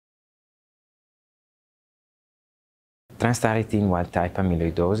Transthyretin wild-type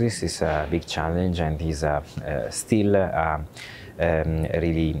amyloidosis is a big challenge and is still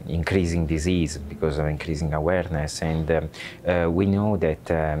really increasing disease because of increasing awareness. And we know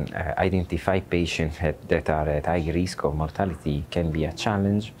that identify patients that are at high risk of mortality can be a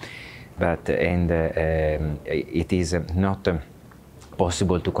challenge, but it is not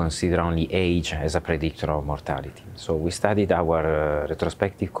possible to consider only age as a predictor of mortality. So we studied our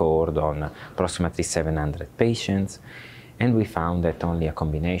retrospective cohort on approximately 700 patients, and we found that only a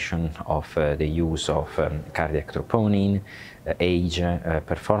combination of the use of cardiac troponin, age,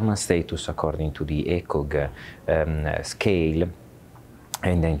 performance status according to the ECOG scale,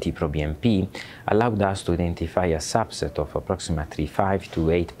 and NT-proBNP allowed us to identify a subset of approximately 5 to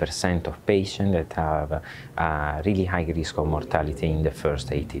 8% of patients that have a really high risk of mortality in the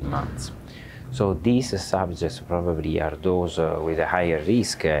first 18 months. So these subjects probably are those with a higher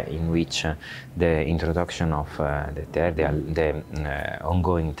risk in which the introduction of the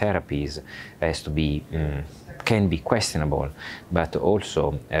ongoing therapies has to be can be questionable, but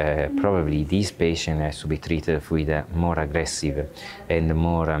also probably these patients has to be treated with more aggressive and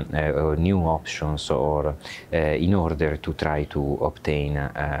more new options, or in order to try to obtain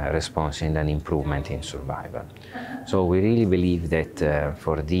a response and an improvement in survival. So we really believe that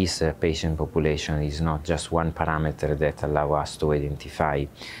for this patient population is not just one parameter that allow us to identify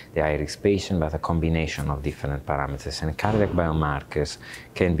the high-risk patient, but a combination of different parameters, and cardiac biomarkers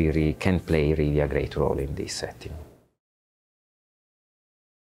can play really a great role in this setting.